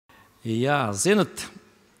Jā, zinat,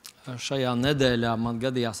 šajā nedēļā man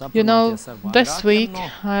gadījās You know, aprunāties ar this vairākiem week no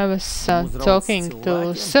I was mūsu talking draudzes to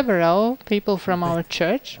cilvēkiem. several people from our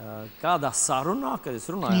church. Kādā sarunā, kad es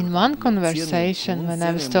runāju In ar one kādu conversation, cienīgu when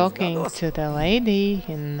I was cienījumus talking gados, to the lady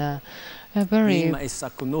in a very Inma, es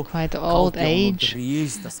saku, nu, quite kaut old jau nu age,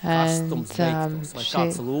 drīz tas and karstums beigtos, vai she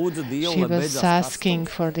kāds lūdza Dievu, she lai was beidzās asking karstums.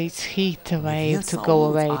 for this heat wave Neviens to nav go lūdzu.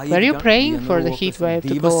 away. Ā, Were ir you gan praying viena for the roka, heat es varu wave to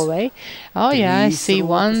divas, go away? Oh yeah, I trīs see rokas.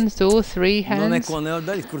 1, 2, 3 Nu, hands. neko nevar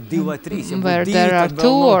darīt, kur 2 vai 3. Ja Where būtu there 2, are tad 2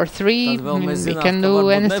 vēl, or 3, tad vēl mēs we zinātu, can ka do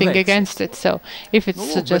varbūt anything neveiks. against it. So if Nu, it's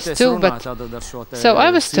lūk, bet just es 2, runāju but tātad ar šo te so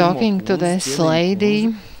I was pirmo talking to kundzi, this cienīgu lady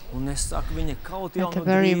kundzi, un es saku, viņa kaut jau at a nu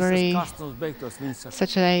very, drīz very tas karstums beigtos. Viņa saka,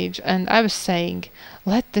 such an age, and I was saying,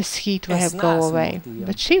 let this heat wave go neesmu away. no tiem.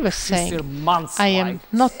 But she was Šis saying, ir mans I am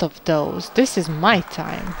laiks. not of those. This is my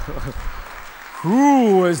time.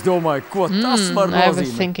 Es domāju, ko tas var I was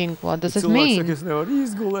nozīmēt? thinking, what does it Cilvēks mean? saka, es nevaru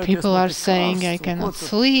izgulēties, People man are tik saying karsts, I un ko cannot tu-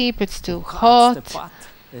 sleep, it's too Kāds hot. tepat?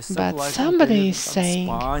 Es saku, But laikam, somebody te ir is tāds saying,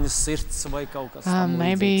 Spāņu sirds vai kaut kas tam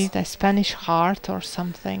maybe līdzīgs. the Spanish heart or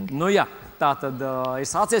something. Nu jā, tātad ir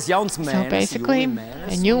sācies jauns So mēnesis, basically, jūlija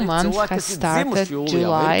mēnesis, a new un ir month cilvēki, has kas ir started dzimuši jūlijā. Vai ir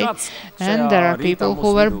July, kāds and šajā there are rītā people mūsu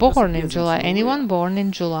who were vidū, kas ir born in piedzimis July. jūlijā? Anyone born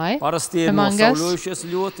in July? Parasti ir among us? nosauļojušies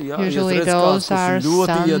ļoti, jā. Usually Ja tu redz those kāds, are kurš ir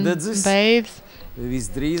ļoti iededzis, sunbathed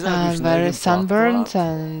visdrīzāk and viņš very negrib sunburned,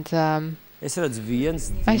 atklāt. and Es redzu 1,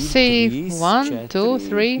 2, I see 3, 1, 2,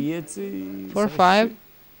 3, 5, 4, 5,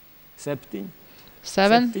 7,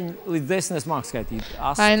 7. 7, līdz 10 es māku skaitīt.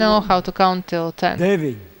 8, I know how to count till 10.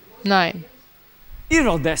 9. 9. Ir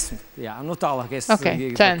vēl 10. Jā, nu tālāk es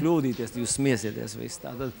Okay, 10. kļūdīties, jūs smiesieties visi.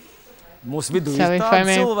 Tātad mūsu vidū So ir if I tādi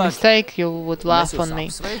made a cilvēki. mistake, you would laugh Mēs on jūs me.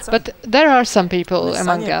 apsveicam. But there are some people Mēs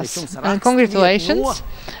among saņēmām us. jums And rakstvietni congratulations.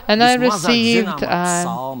 And I vismazāk received zināmā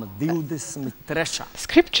psalma 23.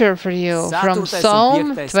 scripture for you from 4. un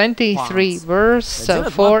Psalm 5. 23, pāns. verse Bet,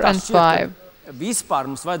 zināt, 4 man tā and šķiet, ka 5. Vispār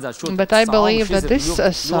mums vajadzētu šo But I psalmu, believe šis that ir this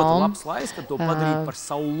ļoti psalm labs laiks, ka to padarīt par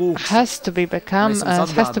savu lūkšanu. has to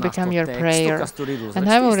become your prayer. And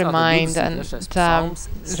I will remind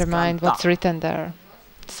what's written there.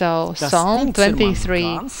 So Psalm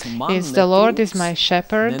 23 is, the Lord is my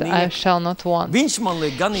shepherd, I shall not want.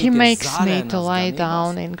 He makes me to lie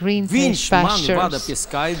down in green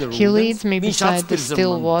pastures. He leads me beside the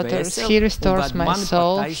still waters. He restores my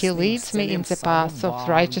soul. He leads me in the paths of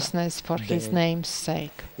righteousness for His name's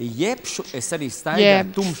sake. Yea,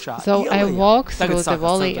 though I walk through the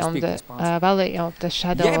valley of the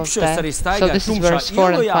shadow of death. So this is verse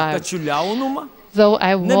 4 and 5. Though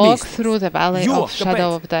I walk through the valley of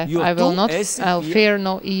shadow of death, I'll fear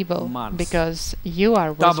no evil, because you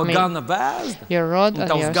are with me. Your rod and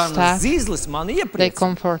your staff, they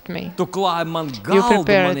comfort me. You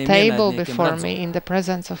prepare a table before me in the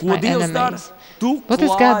presence of my enemies. What is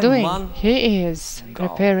God doing? He is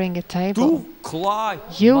preparing a table.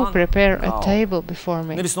 You prepare a table before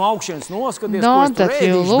me. Not that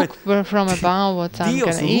you look from above what I'm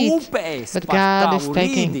going to eat, but God is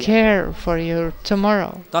taking care for your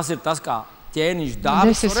tomorrow. This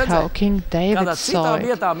is how King David saw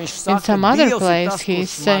it. In some other place he is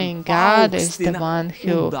saying, God is the one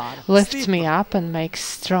who lifts me up and makes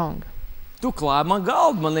strong. So you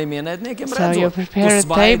prepare a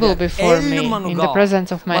table before me in the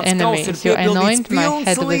presence of my enemies. You anoint my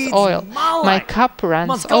head with oil. My cup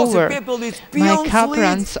runs over. My cup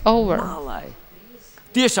runs over.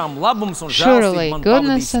 Surely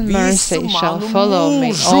goodness and mercy shall follow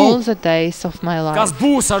me all the days of my life.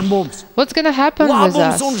 What's going to happen with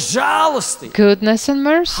us? Goodness and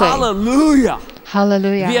mercy. Hallelujah.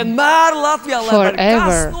 Hallelujah.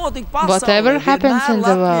 Forever. Whatever happens in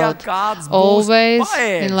the world, always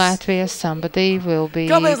in Latvia somebody will be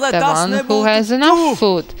the one who has enough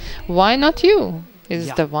food. Why not you? Is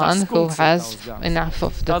the one who has enough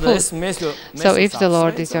of the food. So if the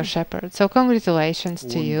Lord is your shepherd. So congratulations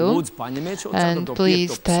to you. And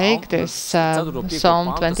please take this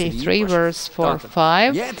Psalm 23 verse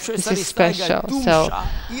 4-5. This is special. So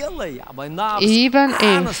even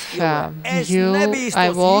if I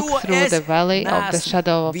walk through the valley of the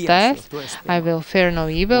shadow of death, I will fear no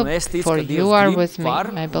evil, for you are with me.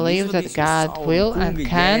 I believe that God will and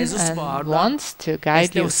can and wants to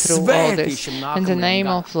guide you through all this. In the name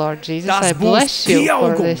of Lord Jesus, I bless you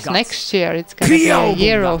for this next year. It's going to be a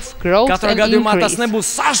year of growth and increase.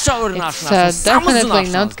 It's definitely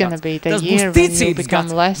not going to be the year when you become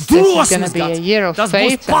less. This is going to be a year of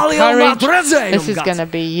faith and courage. This is going to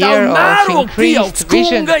be a year of increased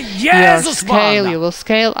vision. You will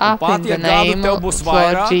scale up in the name of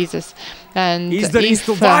Lord Jesus. And if get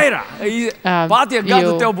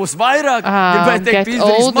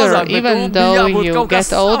older, even though you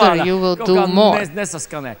get older, you will do more.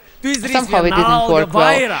 Somehow it didn't work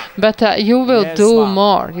well, but you will do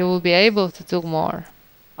more. You will be able to do more.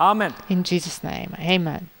 Amen. In Jesus' name,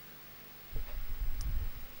 amen.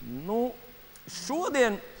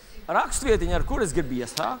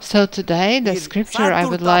 So today, the scripture I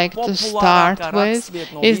would like to start with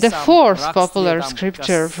is the fourth popular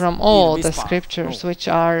scripture from all the scriptures which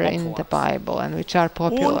are in the Bible and which are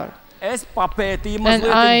popular. And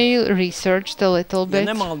I researched a little bit,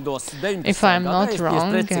 if I'm not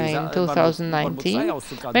wrong, in 2019.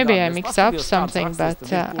 Maybe I mixed up something,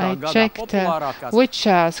 but I checked which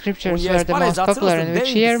scriptures were the most popular in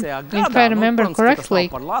which year. If I remember correctly,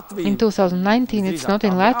 in 2019, it's not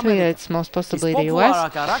in Latvia, it's most possibly the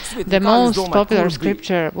US. The most popular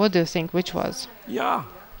scripture, what do you think, which was?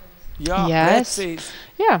 Yes.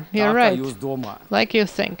 Yeah, you're right. Like you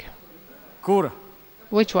think.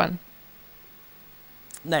 Which one?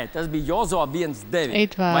 It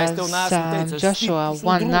was Joshua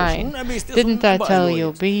 1:9. Didn't I tell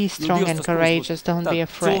you, be strong and courageous, don't be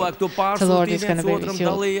afraid. The Lord is going to be with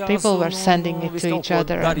you. People were sending it to each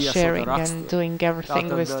other and sharing and doing everything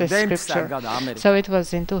with this scripture. So it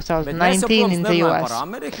was in 2019 in the US.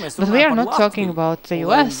 But we are not talking about the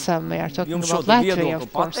US, we are talking about Latvia,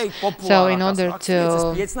 of course. So in order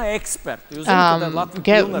to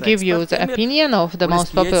give you the opinion of the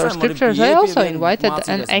most popular scriptures, I also invited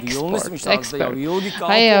an expert.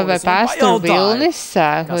 I have a pastor, Vilnis,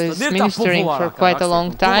 who is ministering for quite a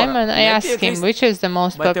long time, and I asked him which is the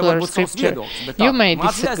most popular scripture. You may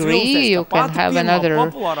disagree, you can have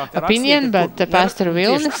another opinion, but the pastor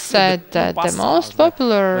Vilnis said that the most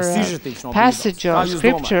popular passage or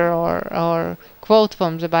scripture or quote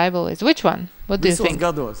from the Bible is which one? What do you think?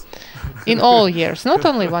 In all years, not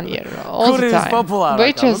only 1 year, all the time.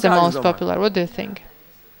 Which is the most popular? What do you think?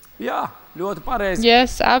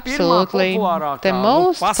 Yes, absolutely. The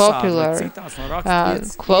most popular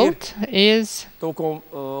quote is what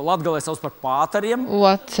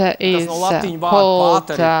is called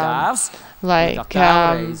like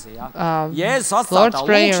Lord's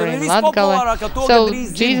Prayer in Latgale. So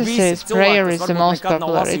Jesus' prayer is the most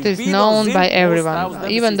popular. It is known by everyone.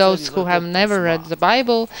 Even those who have never read the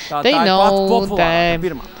Bible, they know the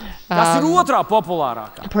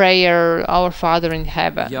prayer, Our Father in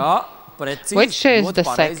Heaven. Which is the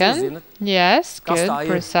second? Yes, good,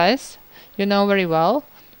 precise. You know very well.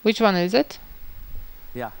 Which one is it?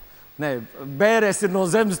 In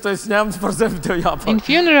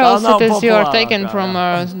funerals, it is you are taken from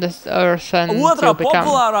this earth and you become.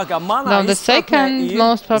 Now, the second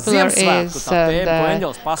most popular is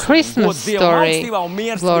the Christmas story.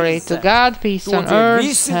 Glory to God, peace on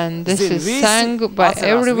earth. And this is sung by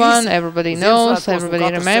everyone. Everybody knows,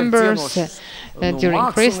 everybody remembers. During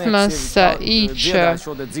Christmas, each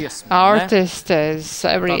artist is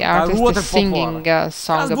singing a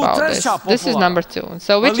song about this. This is number 2.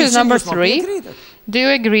 So which is number 3? Do you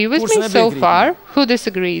agree with me so far? Who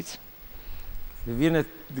disagrees? Vineta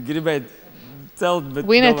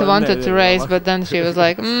wanted to raise, but then she was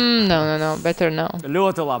like, no, better no.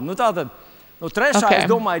 Okay.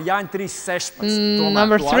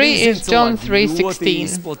 Number 3 is John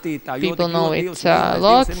 3:16. People know it a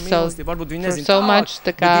lot, so for so much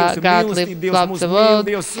the God loves the world.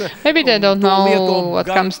 Maybe they don't know what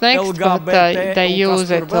comes next, but they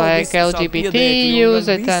use it like LGBT use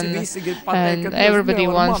it, and everybody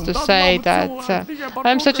wants to say that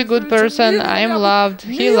I'm such a good person, I am loved,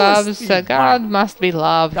 He loves, God must be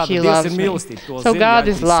loved, He loves me. So God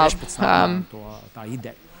is love.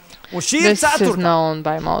 This is known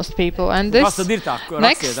by most people. And this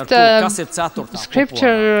next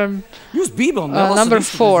scripture, number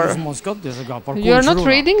 4. You're not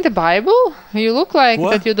reading the Bible? You look like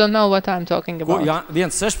that you don't know what I'm talking about.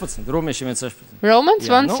 Romans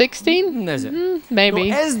 1:16?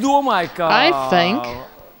 Maybe. I think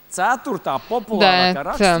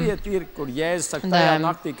that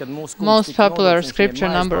most popular scripture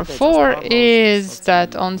number 4 is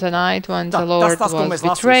that on the night when the Lord was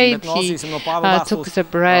betrayed, He took the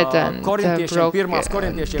bread and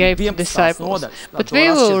gave to disciples. But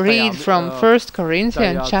we will read from 1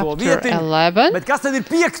 Corinthians chapter 11,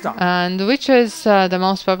 and which is the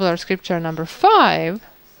most popular scripture number 5.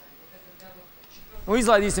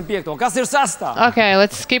 Okay,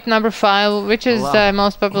 let's skip number 5, which is the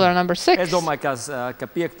most popular number 6.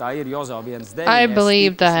 I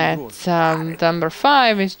believe that number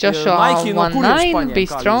 5 is Joshua 1:9, be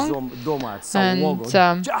strong. And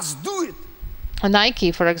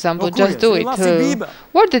Nike, for example, just do it.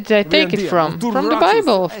 Where did they take it from? From the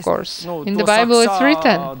Bible, of course. In the Bible it's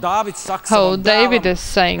written how David is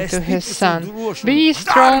saying to his son, be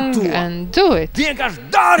strong and do it.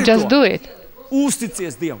 Just do it.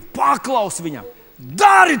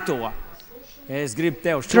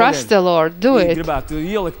 Trust the Lord, do it.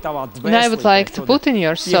 And I would like to put in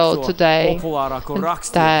your soul today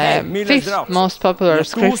the fifth most popular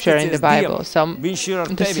scripture in the Bible. So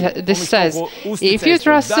this says, if you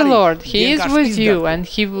trust the Lord, He is with you and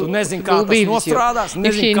He will be with you.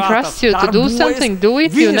 If He entrusts you to do something, do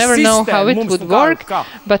it. You never know how it would work,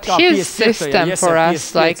 but His system for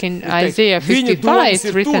us, like in Isaiah 55, it's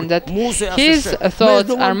written that His thoughts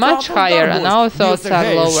are much higher and our thoughts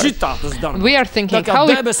are lower. We are thinking, how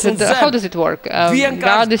does it work?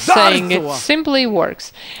 God is saying it simply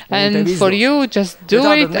works. And for you, just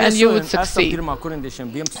do it and you would succeed.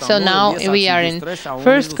 So now we are in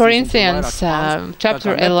 1 Corinthians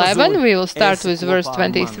chapter 11. We will start with verse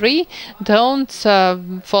 23. Don't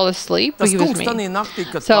fall asleep. Be with me.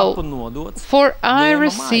 So, for I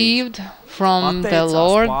received from the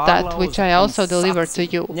Lord that which I also delivered to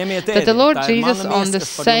you, that the Lord Jesus on the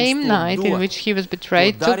same night in which He was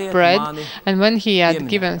betrayed took bread, and when He had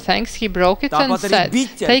given thanks, He broke it and said,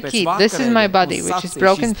 take, eat, this is my body which is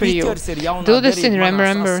broken for you. Do this in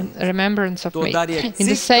remembrance of me. In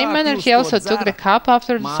the same manner He also took the cup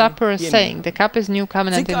after the supper, saying, the cup is new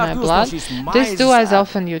covenant in my blood. This do as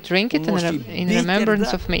often you drink it in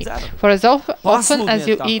remembrance of me. For as often as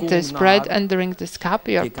you eat this bread and drink this cup,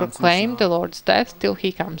 you proclaim the Lord's death till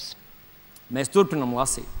He comes.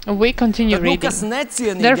 We continue reading.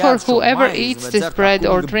 Therefore, whoever eats this bread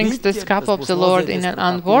or drinks this cup of the Lord in an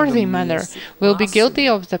unworthy manner will be guilty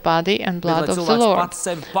of the body and blood of the Lord.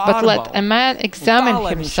 But let a man examine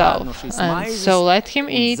himself, and so let him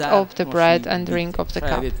eat of the bread and drink of the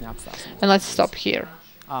cup. And let's stop here.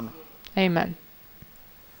 Amen.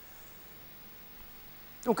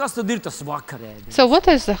 So what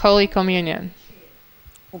is the Holy Communion?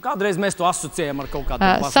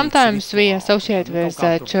 Sometimes we associate with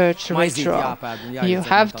church ritual. You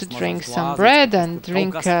have to drink some bread and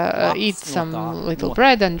eat some little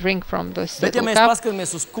bread and drink from this little cup.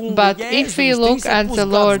 But if we look at the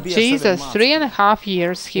Lord Jesus, 3.5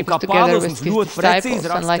 years He was together with His disciples,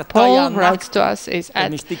 and like Paul writes to us, is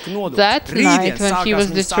at that night when He was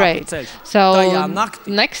betrayed. So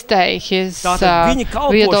next day His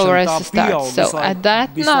real rest starts. So at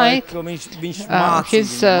that night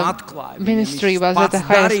His ministry was at the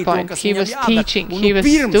highest point. He was teaching, He was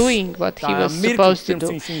doing what He was supposed to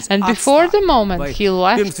do. And before the moment He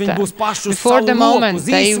left them, before the moment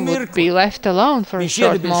they would be left alone for a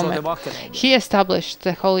short moment, He established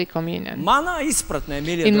the Holy Communion.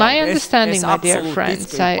 In my understanding, my dear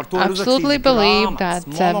friends, I absolutely believe that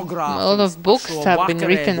a lot of books have been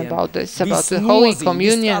written about this, about the Holy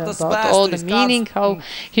Communion, about all the meaning, how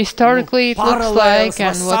historically it looks like,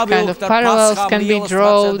 and what kind of parallels can be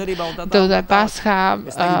drawn to the Pascha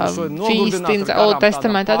feast in the Old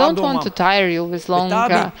Testament. I don't want to tire you with long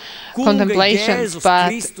contemplations,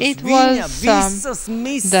 but it was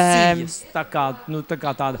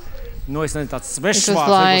it was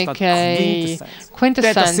like a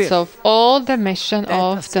quintessence of all the mission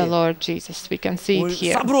of the Lord Jesus. We can see it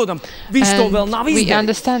here. And we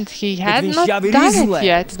understand He had not done it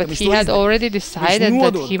yet, but He had already decided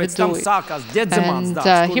that He would do it.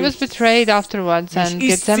 And He was betrayed afterwards, and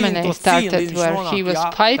Gethsemane started, where He was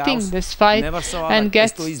fighting this fight and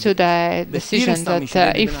gets to the decision that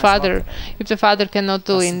if the Father cannot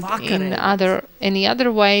do in any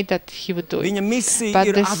other way, that He would do it. But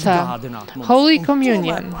this Holy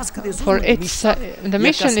Communion, for the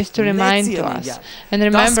mission is to remind to us. And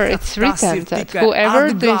remember, it's written that whoever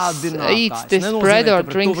eats this bread or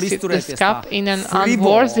drinks this cup in an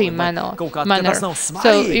unworthy manner.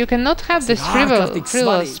 So you cannot have this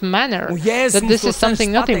frivolous manner, that this is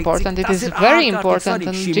something not important. It is very important,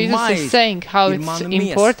 and Jesus is saying how it's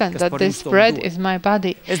important that this bread is my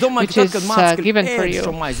body, which is given for you.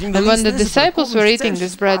 And when the disciples were eating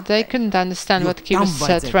this bread, they couldn't understand what He was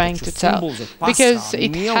trying to tell, because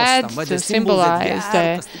it had to symbolize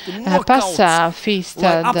the Pascha feast,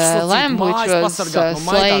 the lamb which was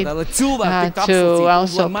slain to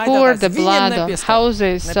also pour the blood on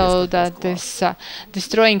houses so that this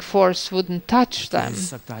destroying force wouldn't touch them.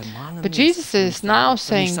 But Jesus is now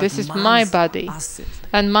saying, this is my body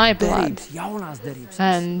and my blood,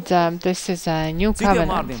 and this is a new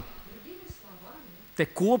covenant.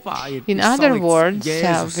 In other words,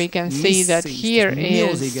 we can see that here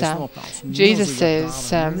is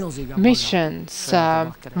Jesus' missions,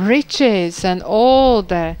 riches, and all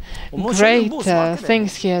the great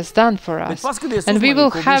things he has done for us. And we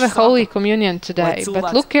will have a Holy Communion today,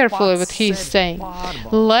 but look carefully what he is saying.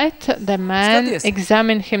 Let the man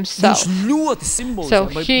examine himself. So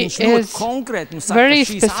he is very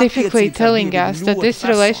specifically telling us that this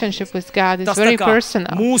relationship with God is very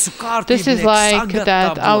personal. This is like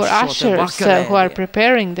that our ushers who are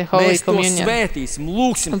preparing the Holy Communion.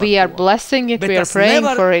 We are blessing it, we are praying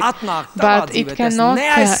for it, but it cannot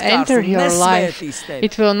enter your life.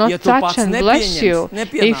 It will not touch and bless you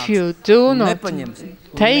if you do not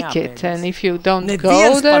take it, and if you don't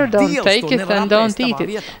go there, don't take it and don't eat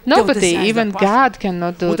it. Nobody, even God,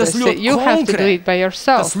 cannot do this. You have to do it by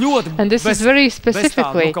yourself. And this is very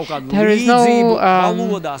specifically. There is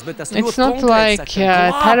no, it's not like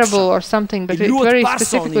a parable or something, but it very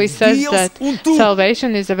specifically says that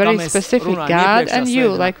salvation is a very specific God and you,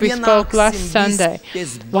 like we spoke last Sunday.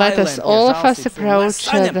 Let us, all of us,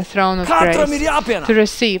 approach the throne of grace to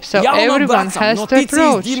receive. So everyone has to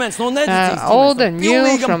approach. All the new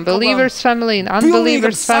from believers' family and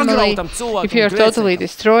unbelievers' family, if you are totally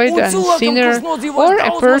destroyed and sinner, or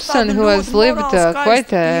a person who has lived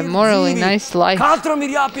quite a morally nice life,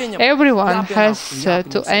 everyone has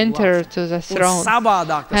to enter to the throne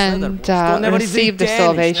and receive the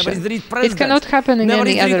salvation. It cannot happen in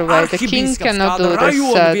any other way. The king cannot do this,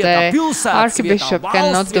 the archbishop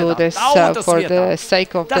cannot do this for the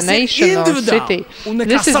sake of the nation or city.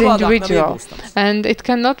 This is individual, and it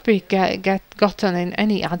cannot be gotten in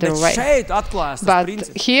any other way. But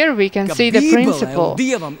here we can see the principle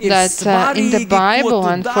that in the Bible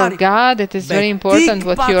and for God it is very important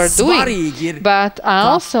what you are doing, but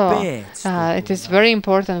also it is very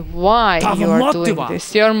important why you are doing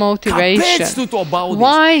this, your motivation,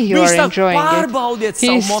 why you are enjoying it.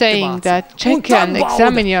 He is saying that check and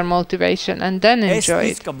examine your motivation and then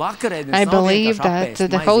enjoy it. I believe that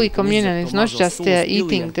the Holy Communion is not just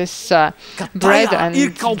eating this bread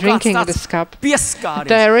and drinking this cup.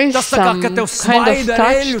 There is some kind of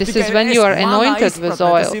touch. This is when you are anointed with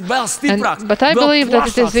oil. But I believe that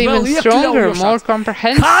it is even stronger, more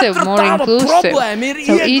comprehensive, more inclusive.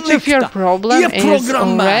 So each of your problem is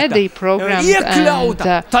already programmed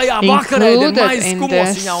and included in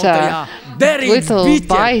this little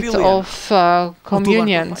bite of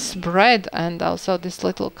communion's bread and also this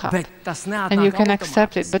little cup. And you can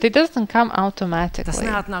accept it, but it doesn't come automatically.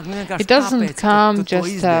 It doesn't come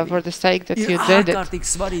just for the sake that you did it.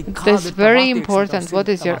 It is very important what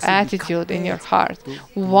is your attitude in your heart.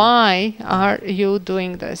 Why are you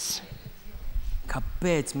doing this?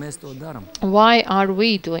 Why are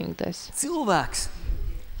we doing this?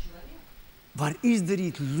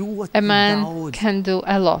 A man can do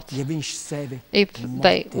a lot if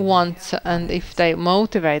they want and if they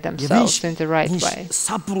motivate themselves in the right way.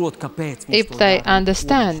 If they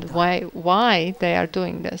understand why they are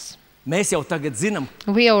doing this.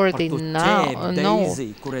 We already know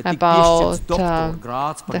about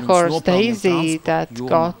the horse Daisy that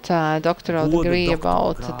got a doctoral degree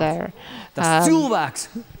about their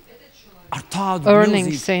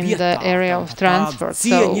earnings in the area of transport.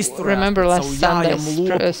 So remember last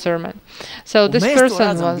Sunday's sermon. So this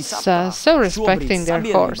person was so respecting their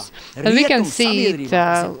horse. And we can see it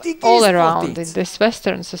all around in this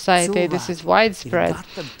Western society. This is widespread,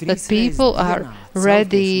 that people are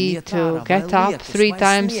ready to get up 3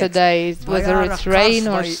 times a day, whether it's rain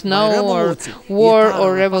or snow or war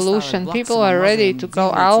or revolution. People are ready to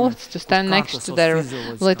go out to stand next to their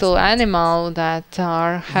little animal that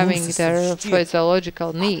are having their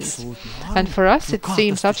physiological needs. And for us it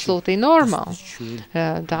seems absolutely normal.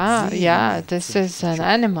 Yeah, this is an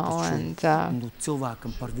animal and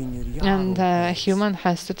a human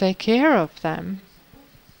has to take care of them.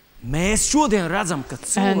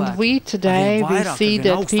 And we today, we see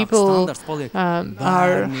that people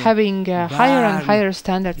are having higher and higher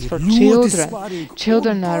standards for children.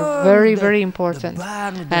 Children are very, very important.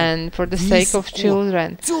 And for the sake of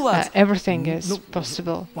children, everything is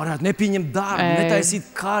possible.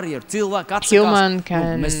 Human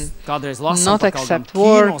can not accept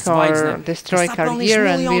work or destroy career,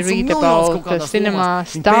 and we read about the cinema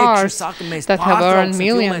stars that have earned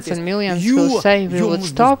millions and millions who say we would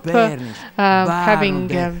stop having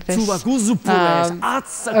this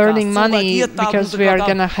earning money because we are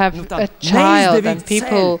gonna have a child, and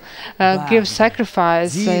people give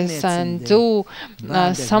sacrifices and do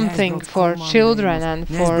something for children and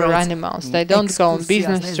for animals. They don't go on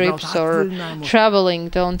business trips or traveling,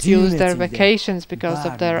 don't use their vacations because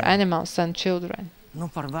of their animals and children.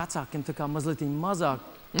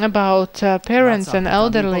 about parents and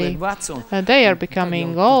elderly, they are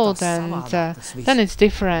becoming old, and then it's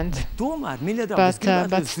different.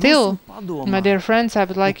 But still, my dear friends, I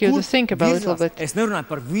would like you to think about it a little bit.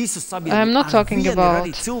 I'm not talking about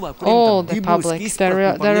all the public.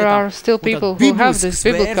 There are still people who have these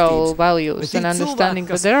biblical values and understanding,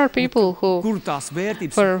 but there are people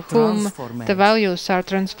for whom the values are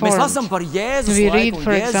transformed. We read,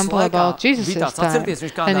 for example, about Jesus' time,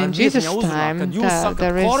 and in Jesus' time,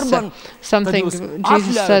 there is something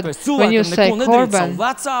Jesus said, when you say korban,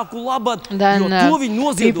 then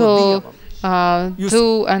people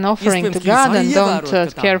do an offering to God and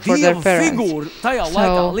don't care for their parents.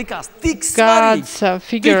 So God's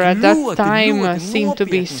figure at that time seemed to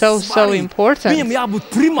be so important.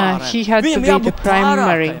 He had to be the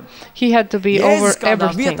primary. He had to be over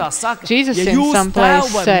everything. Jesus in some place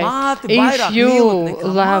say, if you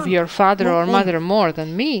love your father or mother more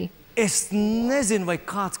than me, I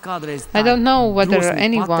don't know whether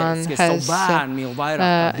anyone has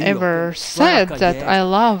ever said that I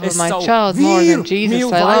love my child more than Jesus,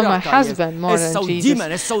 I love my husband more than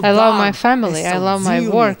Jesus, I love my family, I love my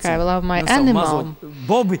work, I love my animal,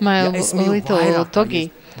 my little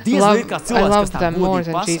doggy. I love them more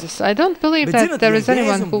than Jesus. I don't believe that there is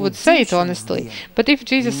anyone who would say it honestly. But if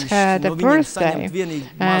Jesus had a birthday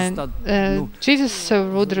and Jesus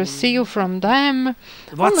would receive from them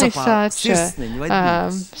only such a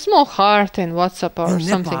small heart in WhatsApp or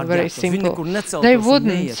something very simple, they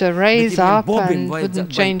wouldn't raise up and wouldn't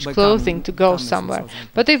change clothing to go somewhere.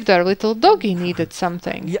 But if their little doggy needed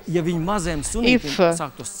something, if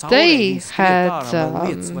they had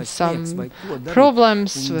some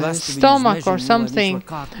problems with stomach or something,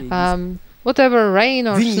 whatever rain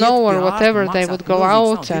or snow or whatever, they would go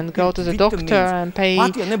out and go to the doctor and pay a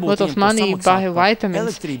lot of money, buy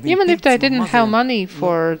vitamins. Even if they didn't have money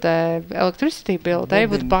for the electricity bill, they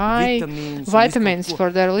would buy vitamins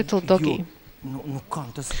for their little doggy.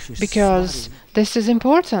 Because this is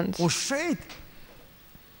important.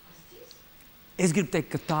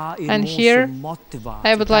 And here,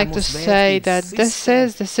 I would like to say that this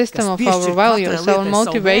is the system of our values, our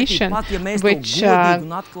motivation, which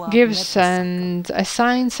gives and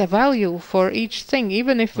assigns a value for each thing,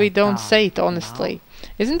 even if we don't say it honestly.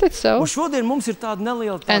 Isn't it so?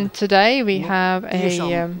 And today we have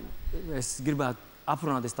a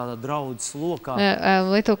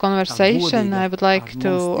little conversation. I would like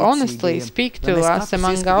to honestly speak to us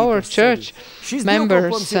among our church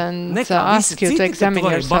members and ask you to examine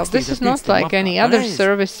yourself. This is not like any other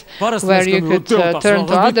service where you could turn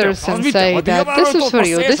to others and say that this is for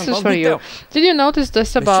you, this is for you. Did you notice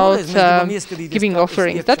this about giving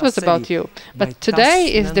offerings? That was about you. But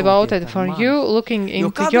today is devoted for you looking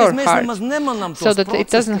into your heart so that it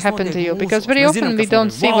doesn't happen to you. Because very often we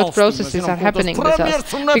don't see what processes are happening with us.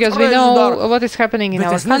 Because we know what is happening in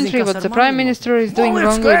our country, what the Prime Minister is doing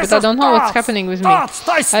wrongly, but I don't know what's happening with me.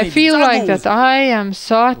 I feel like that I am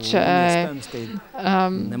such a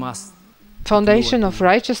foundation of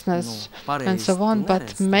righteousness and so on,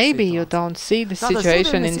 but maybe you don't see the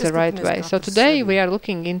situation in the right way. So today we are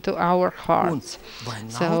looking into our hearts.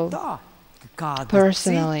 So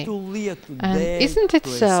personally. And isn't it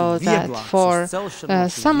so that for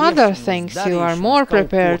some other things you are more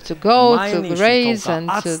prepared to go, to raise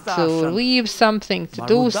and to leave something, to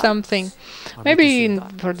do something, maybe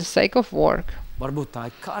for the sake of work?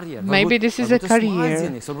 Maybe this is a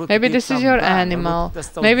career, maybe this is your animal,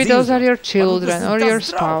 maybe those are your children or your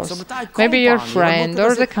spouse, maybe your friend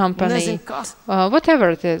or the company, whatever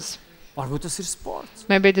it is.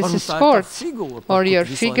 Maybe this is sports, or your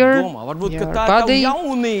figure, your body,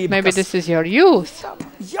 maybe this is your youth.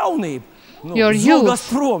 Your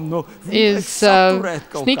youth is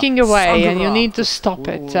sneaking away and you need to stop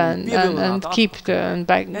it and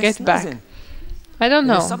get back. I don't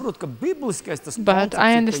know, but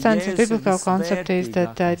I understand the biblical concept is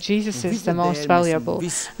that Jesus is the most valuable,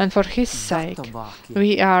 and for His sake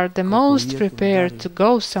we are the most prepared to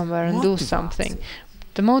go somewhere and do something.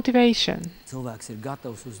 The motivation.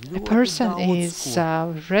 A person is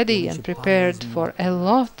ready and prepared for a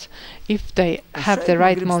lot if they have the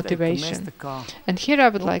right motivation. And here I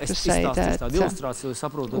would like to say that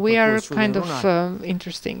we are kind of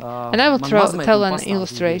interesting. And I will tell an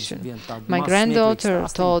illustration. My granddaughter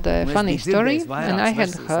told a funny story, and I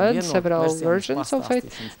had heard several versions of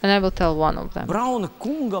it, and I will tell one of them.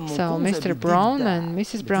 So Mr. Brown and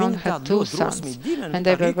Mrs. Brown had two sons, and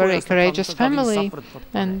they were a very courageous family,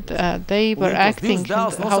 and they were acting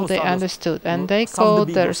how they understood, and they called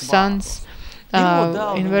their sons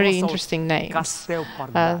in very interesting names.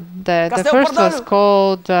 The first was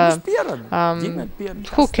called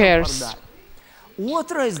Who Cares?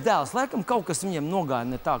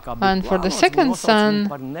 And for the second son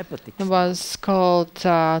was called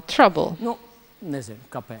Trouble.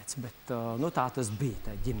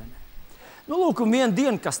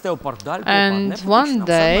 And one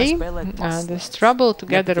day, this Trouble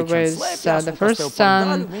together with the first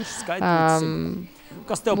son,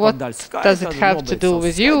 what does it have to do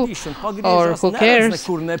with you, or who cares?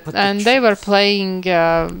 And they were playing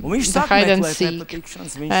the hide and seek,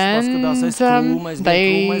 and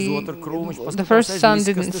the first son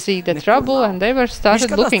didn't see the trouble, and they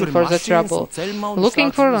started looking for the trouble,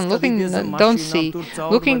 looking for and looking, don't see,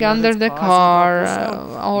 looking under the car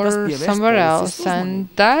or somewhere else, and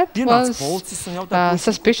that was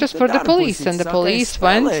suspicious for the police, and the police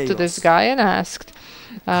went to this guy and asked.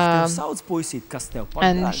 And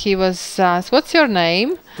he was asked, "What's your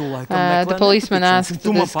name?" The policeman asked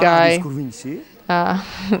to this guy.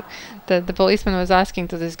 The policeman was asking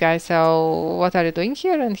to this guy, "So what are you doing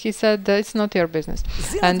here?" And he said, "It's not your business."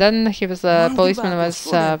 And then the policeman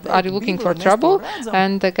was, "Are you looking for trouble?"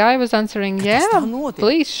 And the guy was answering, "Yeah,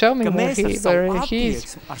 please show me where he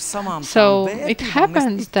is." So it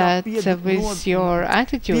happens that with your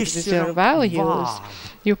attitude, with your values,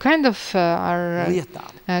 you kind of are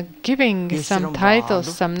giving some titles,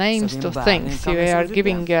 some names to things. You are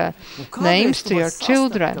giving names to your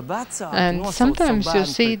children. And sometimes you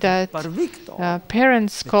see that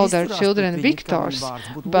parents call their children victors,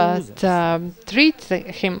 but treat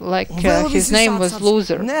him like his name was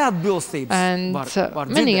loser. And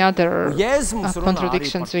many other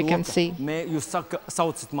contradictions we can see.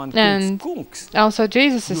 And also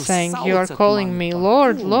Jesus is saying, "You are calling me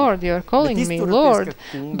Lord, Lord, you are calling me Lord,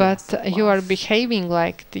 but you are behaving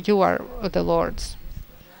like you are the Lord's."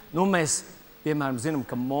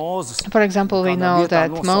 For example, we know that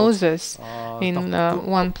Moses in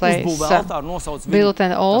one place built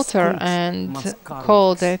an altar and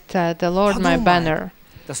called it the Lord my banner.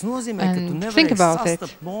 And think about it.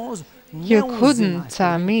 You couldn't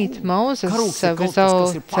meet Moses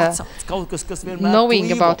without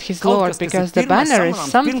knowing about his Lord, because the banner is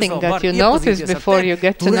something that you notice before you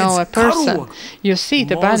get to know a person. You see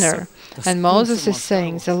the banner. And Moses is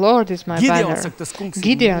saying, "The Lord is my banner."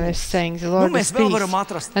 Gideon is saying, "The Lord is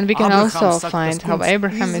peace." And we can also find how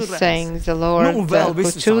Abraham is saying, "The Lord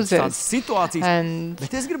who chooses," and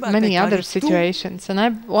many other situations. And I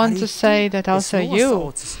want to say that also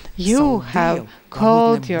you have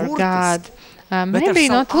called your God, maybe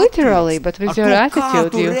not literally, but with your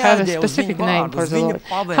attitude, you have a specific name for the Lord.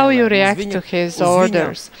 How you react to His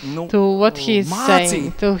orders, to what He is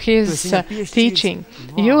saying, to His teaching.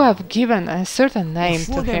 You have given a certain name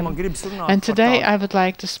to Him. And today I would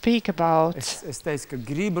like to speak about,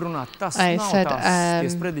 I said,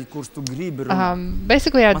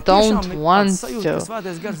 basically I don't want to,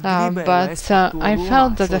 but I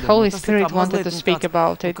felt that the Holy Spirit wanted to speak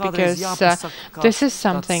about it, because this is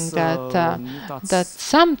something that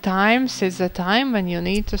sometimes is a time when you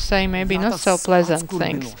need to say maybe not so pleasant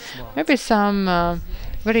things, maybe some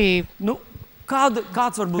very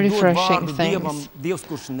refreshing things.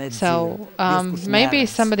 So maybe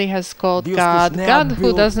somebody has called God, God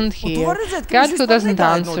who doesn't hear, God who doesn't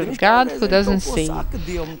answer, God who doesn't see.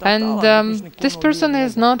 And this person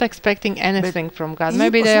is not expecting anything from God.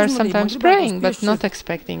 Maybe they are sometimes praying, but not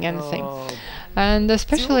expecting anything. And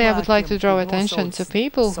especially I would like to draw attention to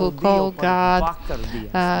people who call God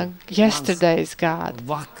yesterday's God,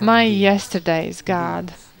 my yesterday's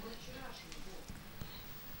God.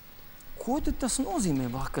 Ko tad tas nozīmē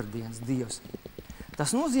vakardienas Dievs?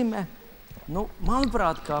 Tas nozīmē,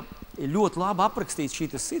 manuprāt, ka ir ļoti labi aprakstīts šī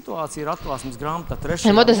situācija ir Atklāsmes grāmatā 3.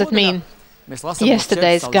 And what does it mean?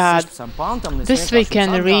 Yesterday's God. This we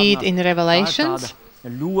can read in Revelations.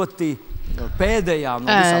 And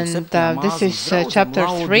this is chapter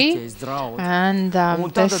 3, and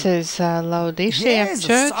this is Laodicea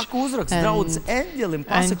church,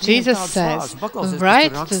 and Jesus says,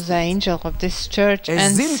 "Write to the angel of this church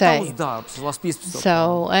and say,"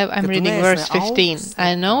 so I'm reading verse 15,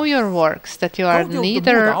 "I know your works, that you are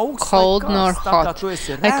neither cold nor hot.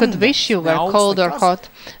 I could wish you were cold or hot.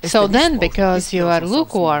 So then, because you are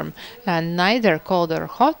lukewarm and neither cold or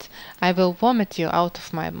hot, I will vomit you out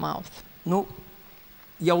of my mouth."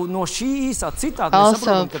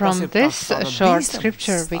 Also, from this short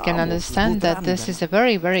scripture, we can understand that this is a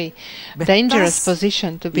very, very dangerous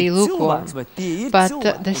position to be lukewarm.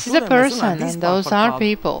 But this is a person, and those are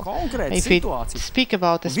people. If we speak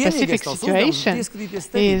about a specific situation,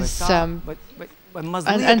 is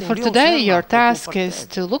And for today, your task is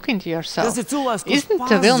to look into yourself. Isn't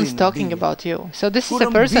Vilnis talking about you? So this is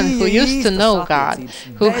a person who used to know God,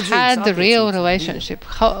 who had a real relationship,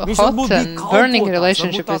 hot and burning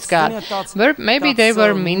relationship with God. Maybe they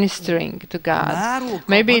were ministering to God.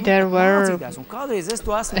 Maybe there were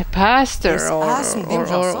a pastor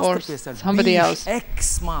or somebody else.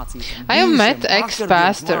 I have met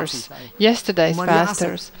ex-pastors, yesterday's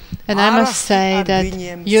pastors, and I must say that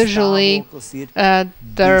usually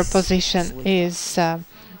their position is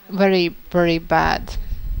very, very bad.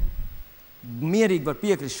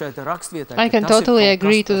 I can totally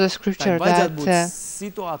agree to the scripture that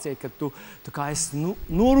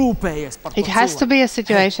it has to be a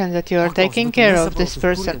situation that you are taking care of this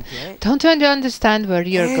person. Don't you understand where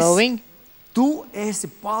you're going?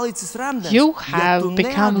 You have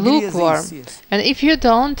become lukewarm, and if you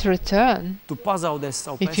don't return,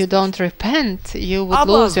 if you don't repent, you would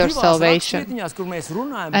lose your salvation.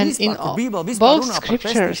 And in both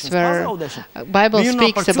scriptures where Bible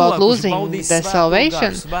speaks about losing the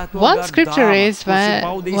salvation, one scripture is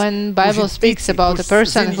when Bible speaks about a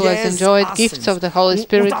person who has enjoyed gifts of the Holy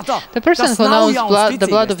Spirit, the person who knows the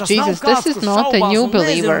blood of Jesus. This is not a new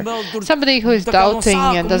believer, somebody who is doubting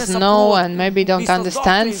and doesn't know and maybe don't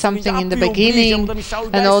understand something in the beginning,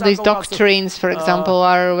 and all these doctrines, for example,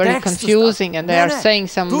 are very confusing, and they are saying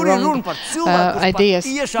some wrong ideas.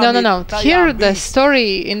 No. Here the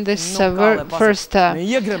story in this first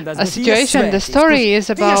situation, the story is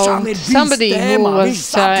about somebody who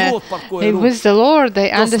was with the Lord. They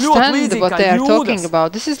understand what they are talking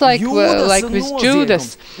about. This is like with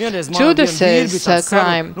Judas. Judas's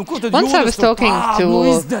crime. Once I was talking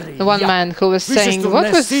to one man who was saying,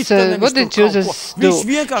 what did Judas do?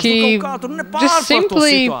 He just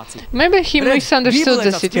simply, maybe he misunderstood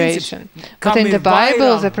the situation. But in the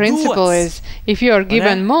Bible, the principle is, if you are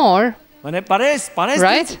given more,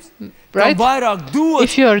 right?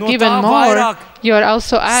 If you are given more, you are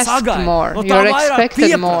also asked more, you are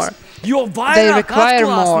expected more. They require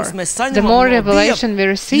more. The more revelation we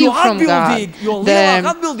receive from God,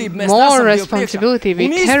 the more responsibility we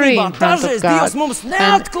carry in front of God.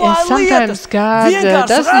 And sometimes God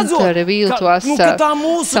doesn't reveal to us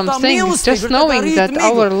some things, just knowing that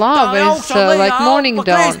our love is like morning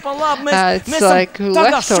dawn. It's like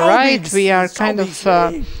left or right, we are kind of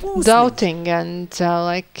doubting and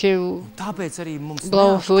like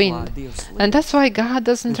blow of wind. And that's why God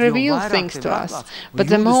doesn't reveal things to us. But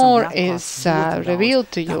the more is revealed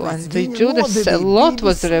to you, and to Judas a lot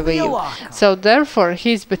was revealed, so therefore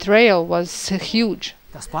his betrayal was huge.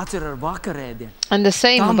 And the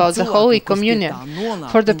same about the Holy Communion.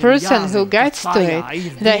 For the person who gets to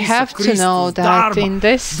it, they have to know that in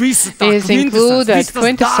this is included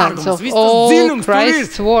quintessence of all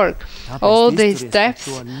Christ's work, all these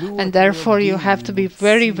depths, and therefore you have to be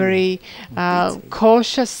very, very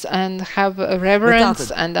cautious and have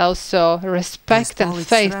reverence and also respect and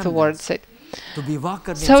faith towards it.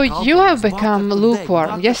 So you have become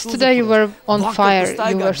lukewarm. Yesterday you were on fire,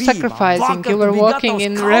 you were sacrificing, you were walking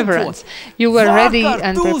in reverence, you were ready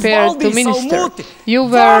and prepared to minister, you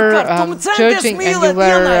were judging and you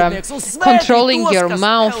were controlling your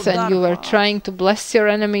mouth, and you were trying to bless your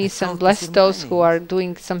enemies and bless those who are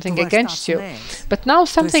doing something against you. But now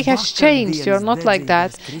something has changed. You are not like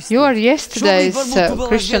that. You are yesterday's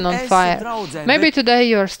Christian on fire. Maybe today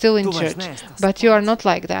you are still in church, but you are not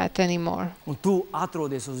like that anymore.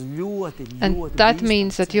 And that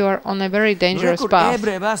means that you are on a very dangerous path.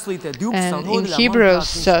 And in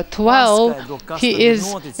Hebrews 12, he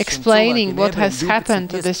is explaining what has happened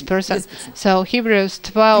to this person. So Hebrews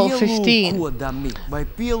 12:15.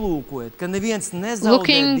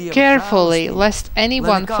 Looking carefully, lest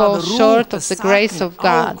anyone fall short of the grace of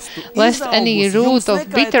God, lest any root of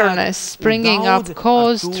bitterness springing up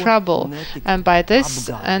cause trouble, and by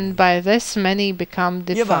this many become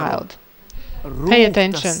defiled. Pay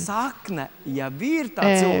attention.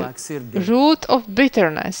 Root of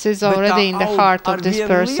bitterness is already in the heart of this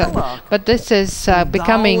person, but this is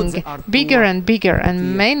becoming bigger and bigger,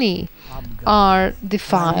 and many are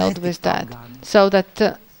defiled with that, so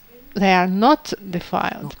that they are not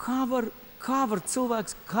defiled.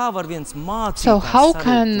 So how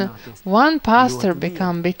can one pastor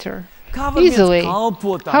become bitter? Easily.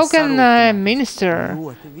 How can a minister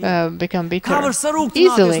become bitter?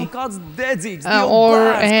 Easily.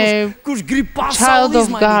 Or a child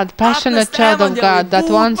of God, passionate child of God that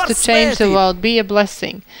wants to change the world, be a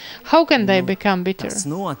blessing. How can they become bitter?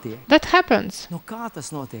 That happens.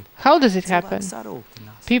 How does it happen?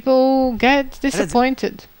 People get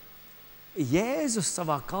disappointed.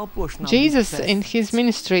 Jesus, in his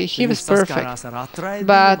ministry, he was perfect,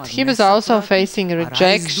 but he was also facing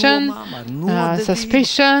rejection,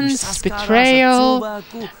 suspicions, betrayal.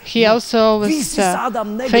 He also was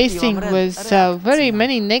facing with very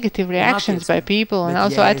many negative reactions by people and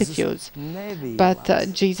also attitudes.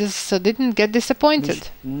 But Jesus didn't get disappointed.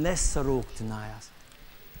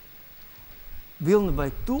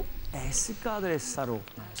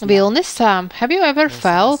 Vilnis, have you ever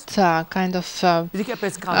felt kind of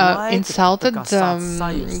insulted,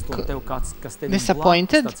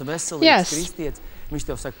 disappointed? Yes.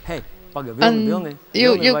 And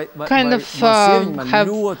you kind of have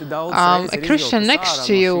a Christian next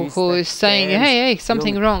to you who is saying, hey,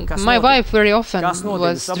 something wrong. My wife very often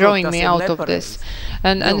was drawing me out of this.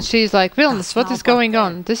 And she's like, Vilnis, what is going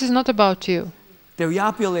on? This is not about you. And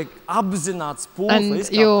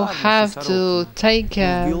you have to take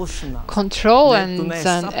control and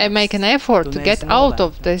make an effort to get out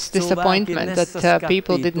of this disappointment that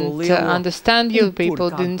people didn't understand you,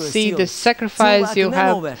 people didn't see the sacrifice you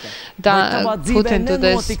have put into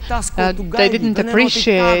this. They didn't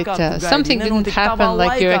appreciate. Something didn't happen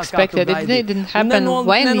like you expected. It didn't happen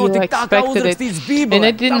when you expected it. And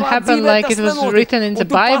it didn't happen like it was written in the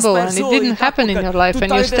Bible. And it didn't happen in your life.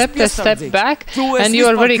 And you stepped a step back. And you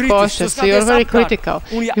are very cautious, you are very critical,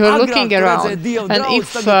 you are looking around. And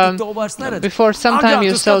if before some time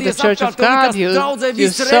you saw the Church of God, you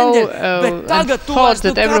saw and thought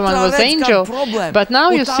that everyone was angel, but now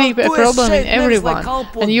you see a problem in everyone.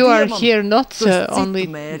 And you are here not only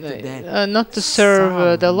not to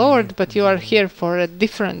serve the Lord, but you are here for a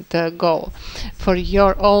different goal, for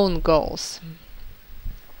your own goals.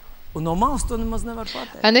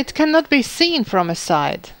 And it cannot be seen from a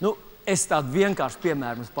side. Just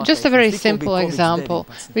a very simple example.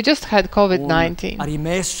 We just had COVID-19.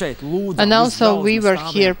 And also we were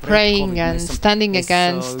here praying and standing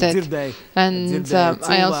against it. And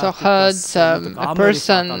I also heard a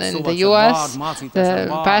person in the US, the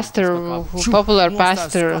pastor, popular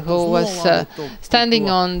pastor, who was standing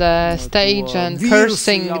on the stage and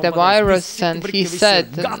cursing the virus, and he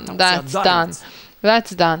said, that's done.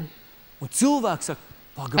 That's done.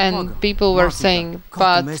 And people were saying,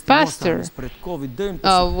 but Pastor,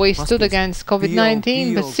 we stood against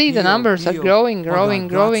COVID-19, but see, the numbers are growing.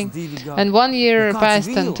 And 1 year passed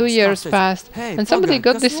and 2 years passed, and somebody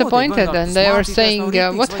got disappointed, and they were saying,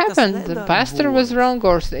 what happened? The pastor was wrong,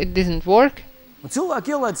 or it didn't work?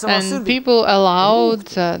 And people allowed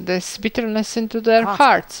this bitterness into their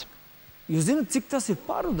hearts. You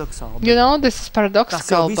know, this is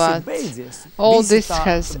paradoxical, but all this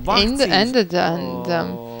has ended, and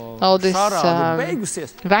all this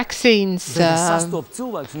vaccines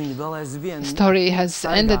story has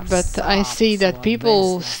ended, but I see that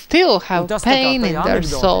people still have pain in their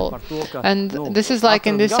soul. And this is like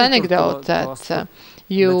in this anecdote that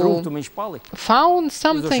you found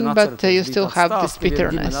something, but you still have this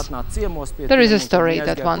bitterness. There is a story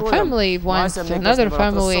that one family went to another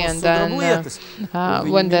family, and then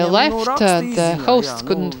when they left, the host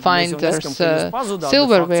couldn't find their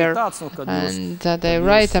silverware, and they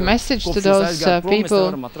write a message to those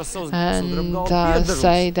people and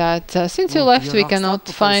say that since you left, we cannot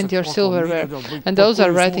find your silverware. And those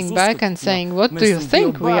are writing back and saying, what do you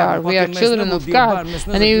think we are? We are children of God,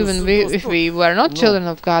 and even if we were not children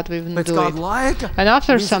of God, we wouldn't do it. And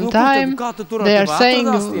after some time, they are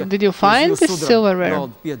saying, did you find this silverware?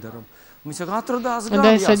 And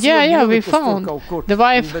they said, yeah, we found. The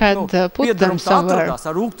wife had put them somewhere.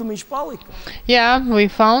 Yeah, we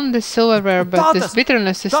found this silverware, but this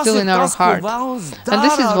bitterness is still in our heart. And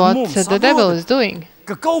this is what the devil is doing.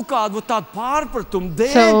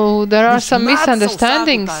 So there are some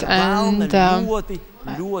misunderstandings, and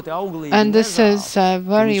this is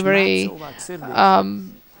very, very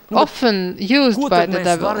often used by the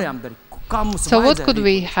devil. So what could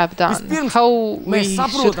we have done? How we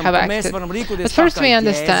should have acted? But first we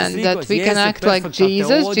understand that we can act like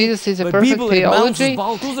Jesus. Jesus is a perfect theology.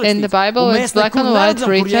 In the Bible it's black and white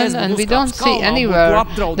written, and we don't see anywhere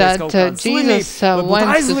that Jesus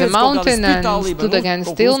went to the mountain and stood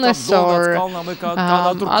against illness or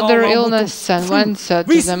other illness and went to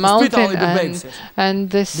the mountain and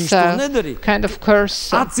this kind of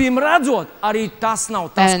curse. And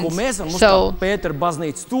so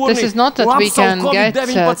this is not that we can get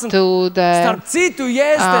to the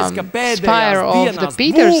spire of the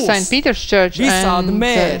St. Peter's Church and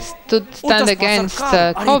stand against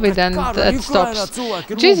COVID and that stops.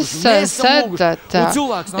 Jesus said that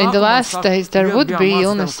in the last days there would be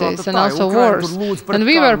illnesses and also wars. And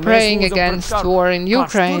we were praying against war in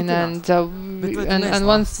Ukraine, and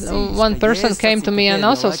one person came to me and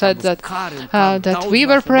also said that we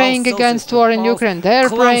were praying against war in Ukraine, they're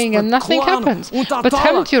praying and nothing happens. But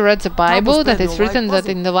haven't you read the Bible that it's written that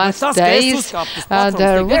in the last days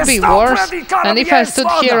there would be wars? And if I stood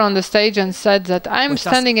here on the stage and said that I'm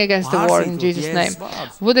standing against the war in Jesus' name,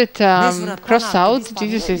 would it cross out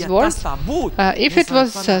Jesus' words? If it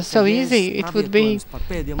was so easy, it would be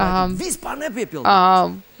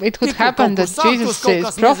it could happen that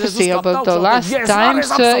Jesus' prophecy about the last times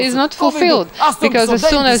is not fulfilled, because as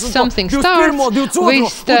soon as something starts,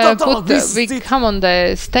 we come on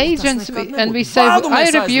the stage and we say, I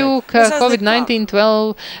rebuke COVID-19,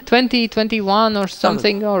 2021 or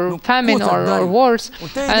something, or famine or wars,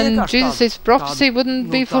 and Jesus' prophecy wouldn't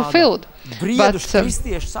be fulfilled. But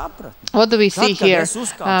what do we see here?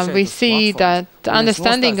 We see that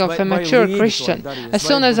understanding of a mature Christian. As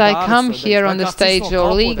soon as I come here on the stage,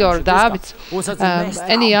 or Liga or Davids,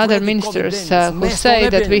 any other ministers who say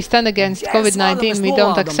that we stand against COVID-19, we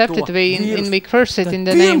don't accept it, we curse it in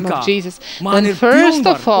the name of Jesus, then first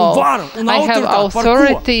of all, I have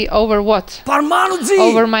authority over what?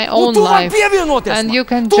 Over my own life. And you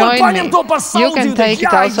can join me. You can take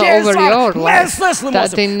it also over your life.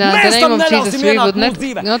 That in the name of Jesus we would not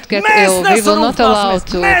get ill. We will not allow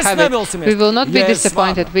to have it. We will not be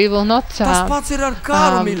disappointed. We will not do this.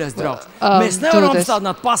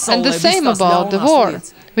 And the same about the war.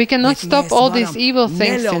 We cannot stop all these evil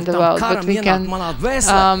things in the world, but we can not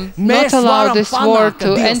allow this war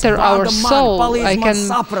to enter our soul. I can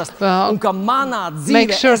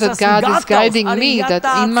make sure that God is guiding me, that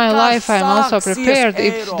in my life I am also prepared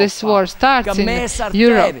if this war starts in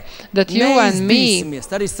Europe, that you and me, we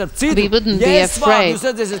wouldn't be afraid.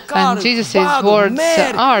 And Jesus' words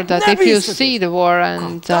are that if you see the war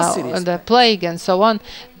and the plague and so on,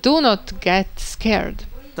 do not get scared.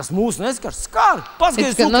 It's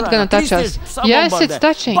not going to touch us. Yes, it's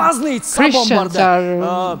touching. Christians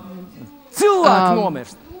are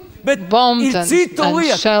bombed and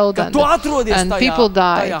shelled and people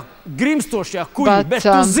die. But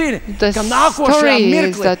the story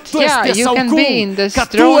is that, yeah, you can be in this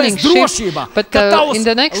drowning ship, but in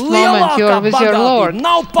the next moment you are with your Lord,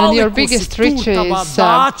 and your biggest riches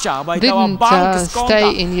didn't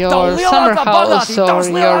stay in your summer house or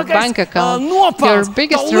your bank account. Your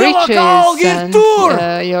biggest riches and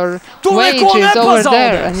your wage is over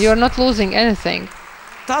there, and you're not losing anything.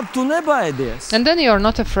 And then you're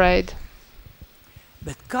not afraid.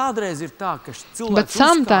 But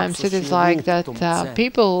sometimes it is like that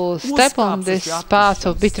people step on this path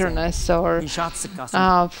of bitterness or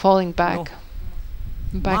falling back,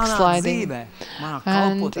 backsliding.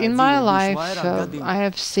 And in my life, I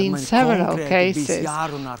have seen several cases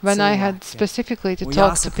when I had specifically to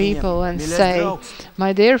talk to people and say,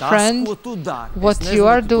 my dear friend, what you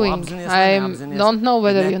are doing, I don't know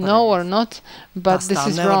whether you know or not, but this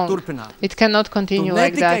is wrong. It cannot continue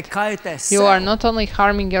like that. You are not only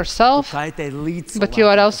harming yourself, but you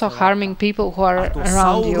are also harming people who are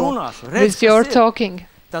around you with your talking.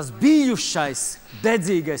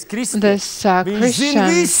 This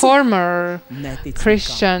Christian, former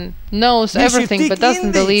Christian, knows everything but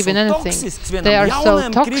doesn't believe in anything. They are so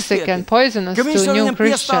toxic and poisonous to new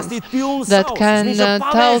Christians that can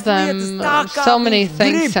tell them so many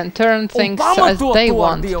things and turn things as they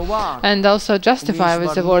want, and also justify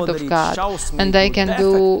with the word of God. And they can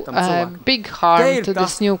do big harm to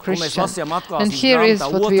this new Christian. And here is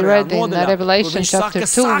what we read in Revelation chapter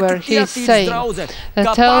 2, where he is saying,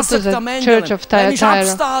 tell to the church of Thyatira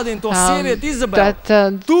that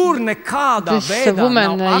this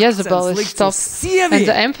woman Jezebel is stopped, and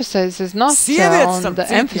the emphasis is not on the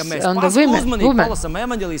women.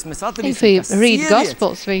 If we read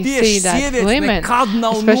Gospels, we see that women,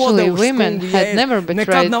 especially women, had never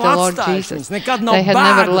betrayed the Lord Jesus. They had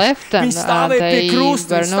never left him. They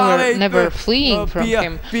were never fleeing from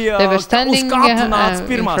him. They were standing in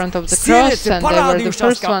front of the cross, and they were the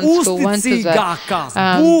first ones who went to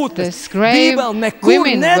this grave.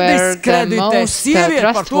 Women were the most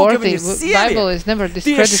trustworthy. The Bible is never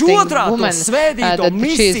discrediting woman, that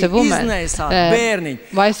she is a woman.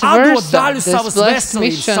 Vice versa, this blessed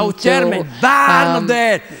mission to give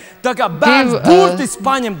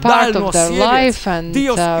part of their life and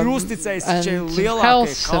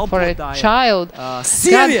health for a child,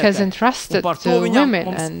 God has entrusted to women,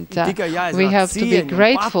 and we have to be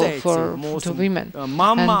grateful to women,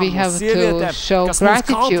 and we have to show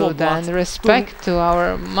gratitude and respect to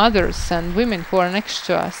our mothers and women who are next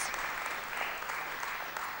to us.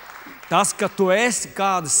 Tas, ka tu esi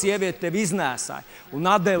kāda sieviete tevi iznēsāja un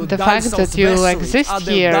atdeva the daļu fact savas that you veselības, exist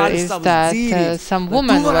atdeva here daļu is savas that dzīvības, some lai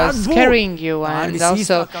woman tu varētu was būt carrying you ar and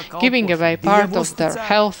also visīstākā giving away kalpošana, part Dievu of their uzticēt.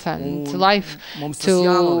 health and Un life mums tas to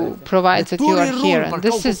jānovērtē. provide Bet that tur you ir are here. runa par And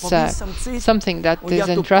this kaut ko is pavisam citu. something that Un ja is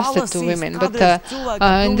tu entrusted to palasīsi, women. But kādreiz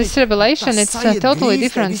cilvēki in this pilnīgi revelation, tas it's a sajūt totally grīz,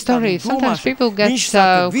 different tev viss tāda story. Sometimes domāšana. people get Viņš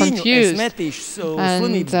saka, viņu es confused. metīšu And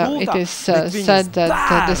slimības gultā, it is bet viņas said that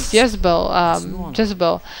this bērns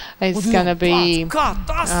Jezebel is going to be kā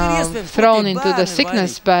tas ir iespējams, thrown ko tie into the bērni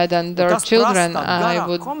sickness vainīgi? bed and their tas children prasa tādu I garāku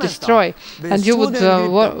would komentāru. destroy. Bet And you would šodien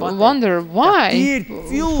gribu tev pateikt, wonder why ir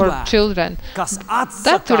for cilvēki, children. kas That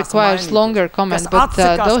atsakās requires mainīties, longer comment, kas but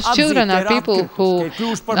atsakās those atzīt, children ka are ir people atkrituši, who ka ir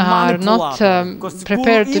kļuvuši par are not manipulātoriem, kas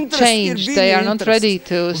prepared kuru to interesi ir change. viņu They are not interesi. ready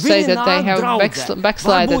to say Viņi that they nāk have draudzē,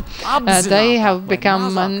 backslided. varbūt They apzināti have vai become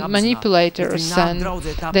mazāk apzināti, manipulators bet viņi nāk and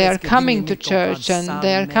draudzē tāpēc, they are ka coming viņiem to ir kaut church kādi and savi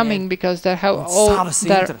they are coming mērķi because they have un all savas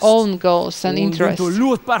their intereses. own goals and Un viņi interests. to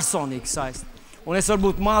ļoti personīgi saist. Un es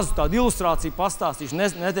varbūt mazu tādu ilustrāciju pastāstīšu,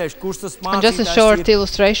 neteikšu, kurš tas And just a mācītājs short ir.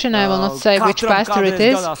 illustration, I will not say which Katram pastor it kādreiz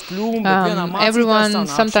is. gadās kļūme, bet vienā mācītājs Everyone sanāca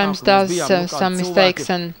sometimes šā, ka mēs does bijām, kādi some cilvēki mistakes,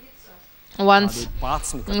 ir and once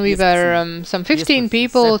kādi 11, we were some 15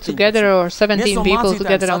 people 17. together or 17 Viens no people mācītājiem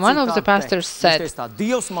together, and one sacīja of the tādu pastors teikumu. said, Viņš teica tā,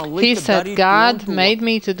 Dievs man he lika said, darīt God to un to, made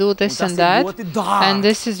me to do this un and tas ir that, ļoti dārgi. and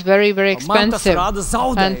this is very, very Man tas expensive. rada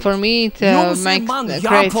zaudējumus. And for me, it Jums ir man creates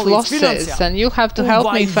jāpalīdz losses, finansiāli. and you have to Un help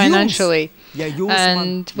vai me jums, financially. ja jūs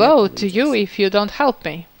And man woe to you if you don't help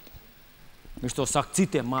me. Viņš to saka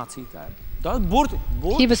citiem mācītājiem. Tad burti,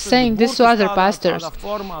 He was saying this to other pastors.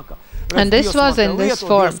 Formā, ka, And this was in this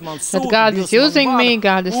form, that God is using me,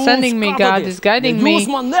 God is sending me, God is guiding me,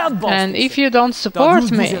 and if you don't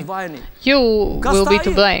support me, you will be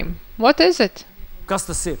to blame. What is it? Kas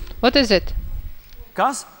tas ir? What is it?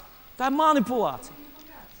 Kas? Tā ir manipulācija.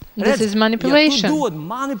 This is manipulation.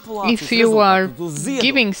 If you are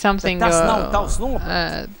giving something because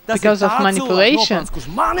of manipulation,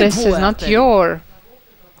 this is not your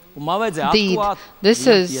deed. This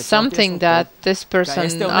is something that this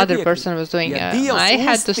person, other person was doing. I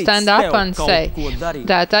had to stand up and say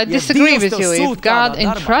that I disagree with you. If God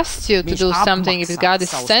entrusts you to do something, if God is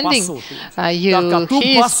sending you,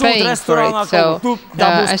 He is paying for it. So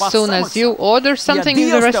as soon as you order something in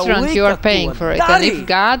the restaurant, you are paying for it. And if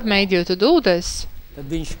God made you to do this,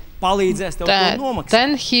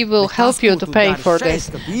 then He will help you to pay for this.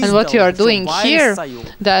 And what you are doing here,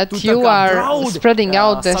 that you are spreading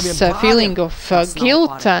out this feeling of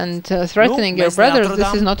guilt and threatening your brothers,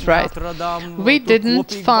 this is not right. We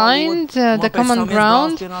didn't find the common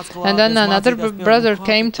ground, and then another brother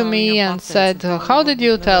came to me and said, how did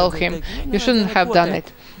you tell him? You shouldn't have done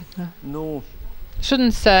it.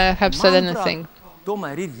 Shouldn't have said anything.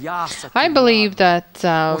 I believe that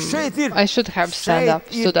I should have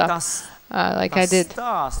stood up like I did.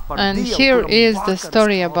 And here is the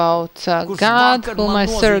story about God whom I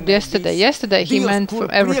served yesterday. Yesterday He meant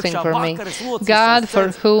everything for me. God for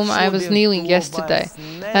whom I was kneeling yesterday.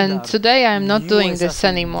 And today I am not doing this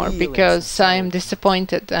anymore because I am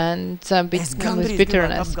disappointed and with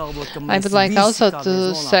bitterness. I would like also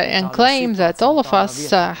to say and claim that all of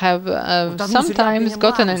us have sometimes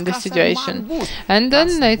gotten in this situation. And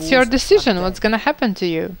then it's your decision what's going to happen to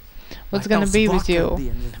you. What's going to be with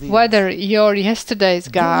you? Whether your yesterday's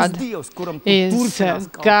God is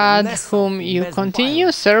God whom you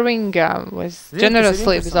continue serving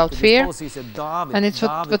generously without fear. And it's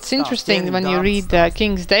what's interesting when you read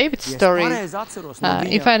King David's story.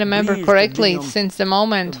 If I remember correctly, since the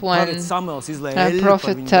moment when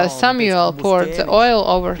Prophet Samuel poured the oil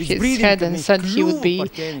over his head and said he would be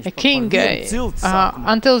a king,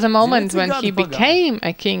 until the moment when he became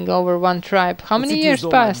a king over one tribe, how many years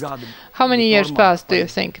passed? How many years passed, do you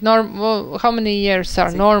think? How many years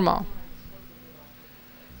are normal?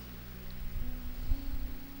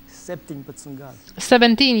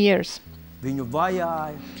 17 years.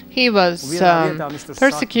 He was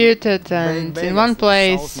persecuted, and in one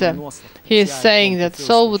place he is saying that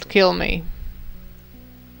Saul would kill me.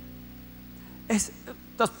 And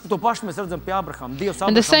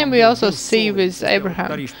the same we also see with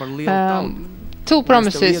Abraham. Two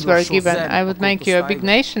promises were given. I would make you a big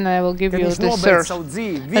nation, I will give you this earth.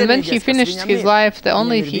 And when he finished his life, the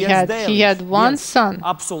only he had one son,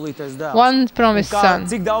 one promised son.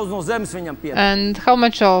 And how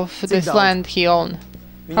much of this land he owned?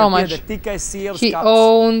 How much? He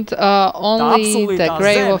owned only the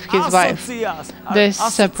grave of his wife. This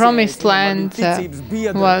promised land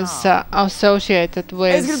was associated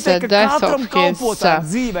with the death of his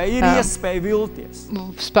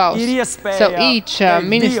spouse. So each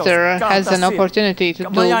minister has an opportunity to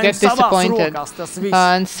get disappointed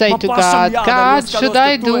and say to God, God, should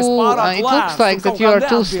I do? It looks like that you are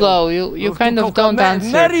too slow. You kind of don't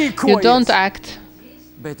answer. You don't act.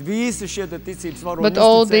 But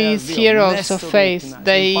all these heroes of faith,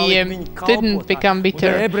 they didn't become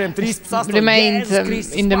bitter, remained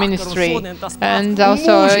in the ministry. And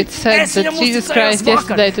also it said that Jesus Christ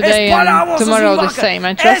yesterday, today and tomorrow the same.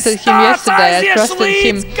 I trusted Him yesterday, I trusted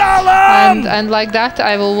Him, and like that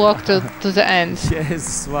I will walk to the end.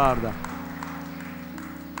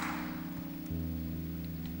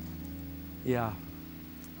 Yeah.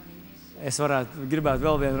 Es gribētu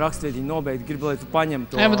vēl vienu rakstvietiņu nobeigt, gribu, lai tu paņem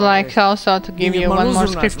to. I would like also to give you one more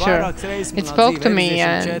scripture. It spoke to me,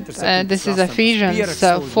 and this is Ephesians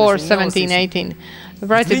 4:17-18.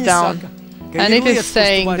 Write it down. And it is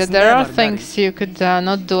saying that there are things you could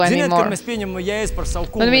not do anymore.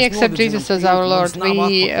 When we accept Jesus as our Lord,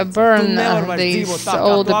 we burn these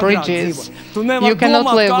old bridges. You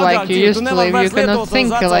cannot live like you used to live. You cannot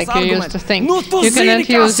think like you used to think. You cannot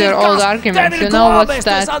use your old arguments. You know what's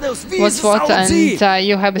that, what's what, and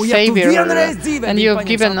you have a Savior, and you have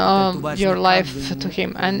given your life to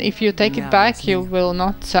Him. And if you take it back, you will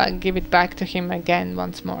not give it back to Him again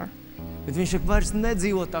once more.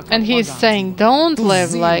 And he is saying, don't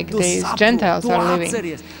live like these Gentiles are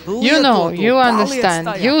living. You know, you understand,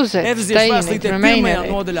 use it, stay in it, remain in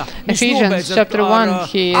it. Ephesians chapter 1,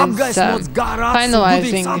 he is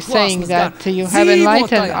finalizing, saying that you have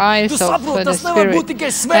enlightened eyes of the Spirit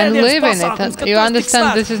and live in it. And you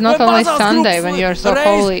understand this is not only Sunday when you are so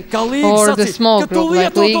holy, or the small group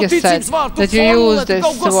like Riga said, that you use this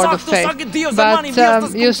word of faith. But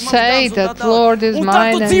you say that Lord is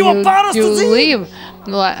mine and you live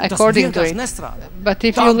according to it. But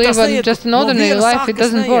if you live just an ordinary life, it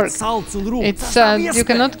doesn't work. It's you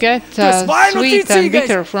cannot get sweet and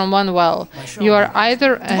bitter from one well. You are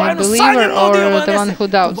either a believer or the one who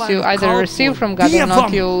doubts. You either receive from God or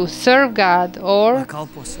not. You serve God or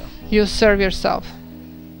you serve yourself.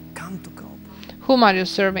 Whom are you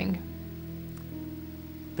serving?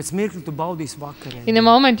 In a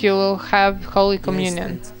moment you will have Holy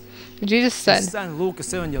Communion. Jesus said,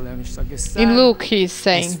 in Luke he is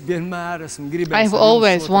saying, I've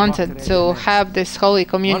always wanted to have this Holy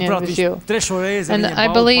Communion with you. And I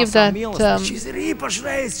believe that, and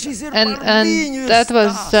that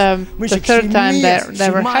was the third time they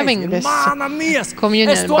were having this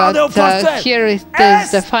communion. But here it is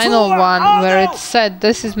the final one where it said,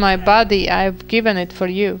 this is my body, I've given it for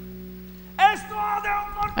you.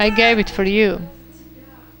 I gave it for you.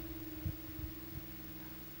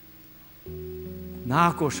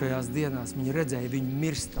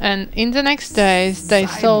 And in the next days they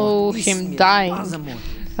saw him dying,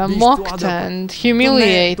 mocked and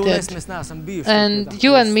humiliated. And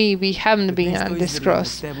you and me, we haven't been on this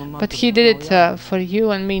cross, but he did it for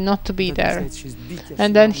you and me not to be there.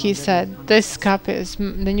 And then he said, this cup is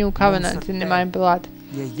the new covenant in my blood,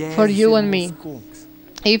 for you and me.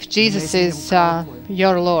 If Jesus is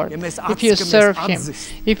your Lord, if you serve Him,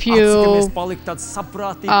 if you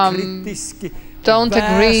don't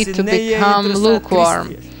agree to become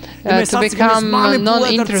lukewarm, to become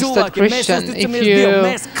non-interested Christian, if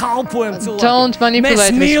you don't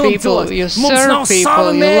manipulate with people, you serve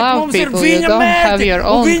people, you love people, you don't have your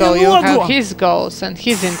own goal, you have His goals and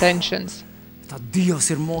His intentions.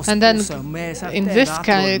 And then in this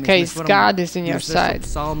case, God is in your side.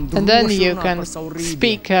 And then you can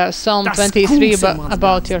speak Psalm 23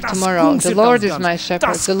 about your tomorrow. The Lord is my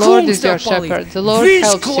shepherd. The Lord is your shepherd. The Lord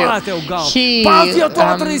helps you. He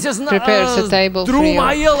prepares a table for you.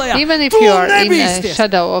 Even if you are in a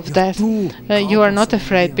shadow of death, you are not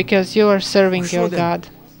afraid because you are serving your God.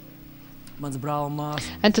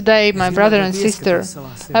 And today, my brother and sister,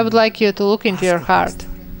 I would like you to look into your heart.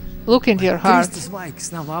 Look into your heart.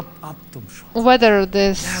 Whether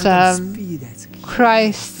this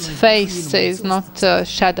Christ's face is not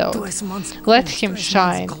shadowed. Let Him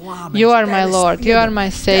shine. You are my Lord. You are my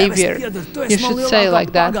Savior. You should say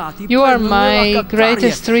like that. You are my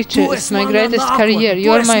greatest riches, my greatest career.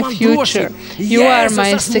 You are my future. You are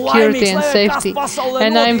my security and safety.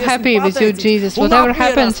 And I am happy with you, Jesus. Whatever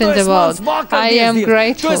happens in the world, I am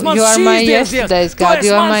grateful. You are my yesterday's God.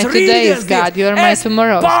 You are my today's God. You are my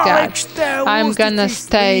tomorrow's God. I'm gonna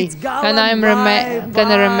stay and I'm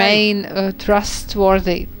gonna remain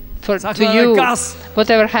trustworthy to you.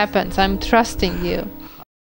 Whatever happens, I'm trusting you.